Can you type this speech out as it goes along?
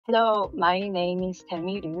Hello, my name is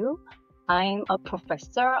Taemi Ryu. I'm a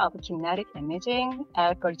professor of kinetic imaging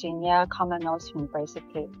at Virginia Commonwealth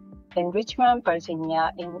University in Richmond,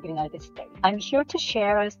 Virginia, in the United States. I'm here to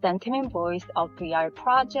share a SentimentVoice of VR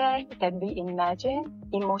project that we imagine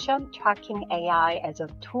emotion tracking AI as a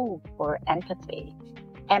tool for empathy,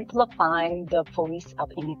 amplifying the voice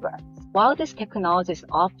of immigrants. While this technology is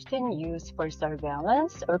often used for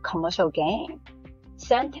surveillance or commercial gain,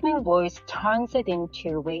 SentimentVoice turns it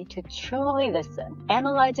into a way to truly listen,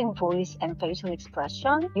 analyzing voice and facial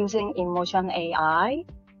expression using emotion AI,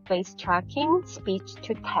 face tracking, speech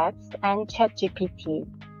to text, and ChatGPT.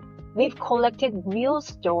 We've collected real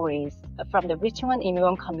stories from the Richmond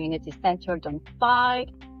immigrant community centered on 5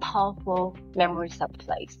 powerful memories of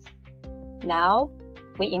place. Now,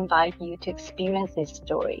 we invite you to experience these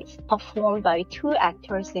stories, performed by 2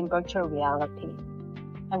 actors in virtual reality.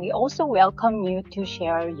 And we also welcome you to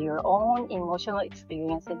share your own emotional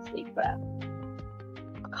experience in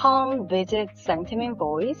SIGGRAPH. Come visit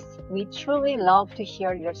SentimentVoice. We truly love to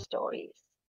hear your stories.